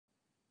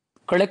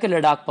கிழக்கு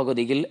லடாக்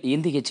பகுதியில்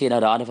இந்திய சீன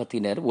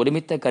ராணுவத்தினர்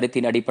ஒருமித்த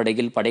கருத்தின்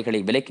அடிப்படையில் படைகளை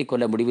விலக்கிக்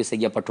கொள்ள முடிவு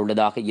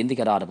செய்யப்பட்டுள்ளதாக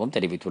இந்திய ராணுவம்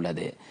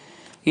தெரிவித்துள்ளது.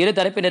 இரு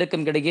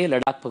தரப்பினருக்கும் இடையே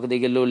லடாக்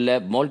பகுதியில் உள்ள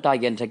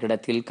மோல்டா என்ற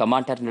இடத்தில்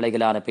கமாண்டர்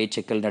நிலையிலான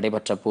பேச்சுக்கள்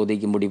நடைபெற்ற போது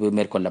இம்முடிவு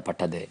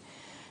மேற்கொள்ளப்பட்டது.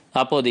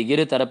 அப்போது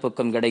இரு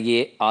தரப்புக்கும்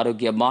இடையே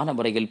ஆரோக்கியமான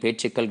முறையில்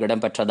பேச்சுக்கள்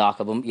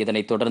இடம்பெற்றதாகவும்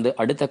இதனைத் தொடர்ந்து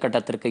அடுத்த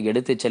கட்டத்திற்கு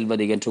எடுத்துச்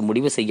செல்வது என்று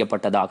முடிவு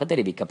செய்யப்பட்டதாக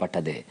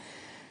தெரிவிக்கப்பட்டது.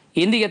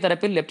 இந்திய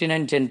தரப்பில்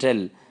லெப்டினன்ட்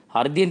ஜெனரல்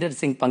ஹர்தீந்தர்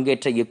சிங்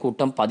பங்கேற்ற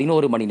இக்கூட்டம்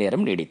 11 மணி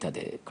நேரம்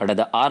நீடித்தது.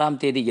 கடந்த 6ஆம்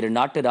தேதி இரு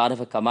நாட்டு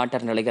ராணுவ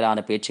கமாண்டர்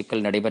நிலையிலான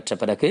பேச்சுக்கள் நடைபெற்ற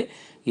பிறகு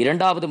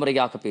இரண்டாவது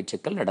முறையாக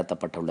பேச்சுக்கள்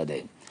நடத்தப்பட்டுள்ளது.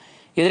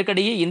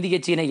 இதற்கிடையே இந்திய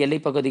சீன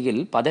எல்லைப்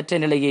பகுதியில் பதற்ற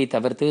நிலையை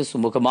தவிர்த்து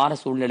சுமூகமான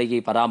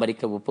சூழ்நிலையை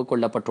பராமரிக்க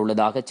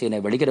ஒப்புக்கொள்ளப்பட்டுள்ளதாக சீன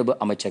வெளியுறவு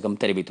அமைச்சகம்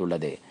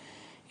தெரிவித்துள்ளது.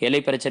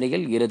 எல்லை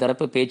பிரச்சனையில்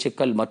இருதரப்பு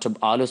பேச்சுக்கள் மற்றும்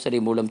ஆலோசனை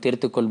மூலம்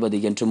தீர்த்துக்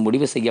கொள்வது என்றும்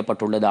முடிவு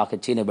செய்யப்பட்டுள்ளதாக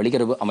சீன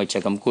வெளியுறவு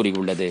அமைச்சகம்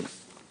கூறியுள்ளது.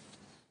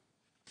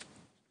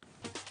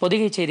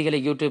 பொதிகை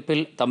செய்திகளை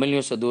யூடியூப்பில் தமிழ்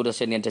நியூஸ்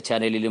தூர்தர்ஷன் என்ற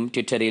சேனலிலும்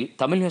ட்விட்டரில்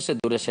Tamil news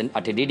Doordarshan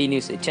 @DD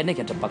news Chennai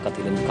என்ற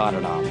பக்கத்திலும்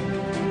காணலாம்.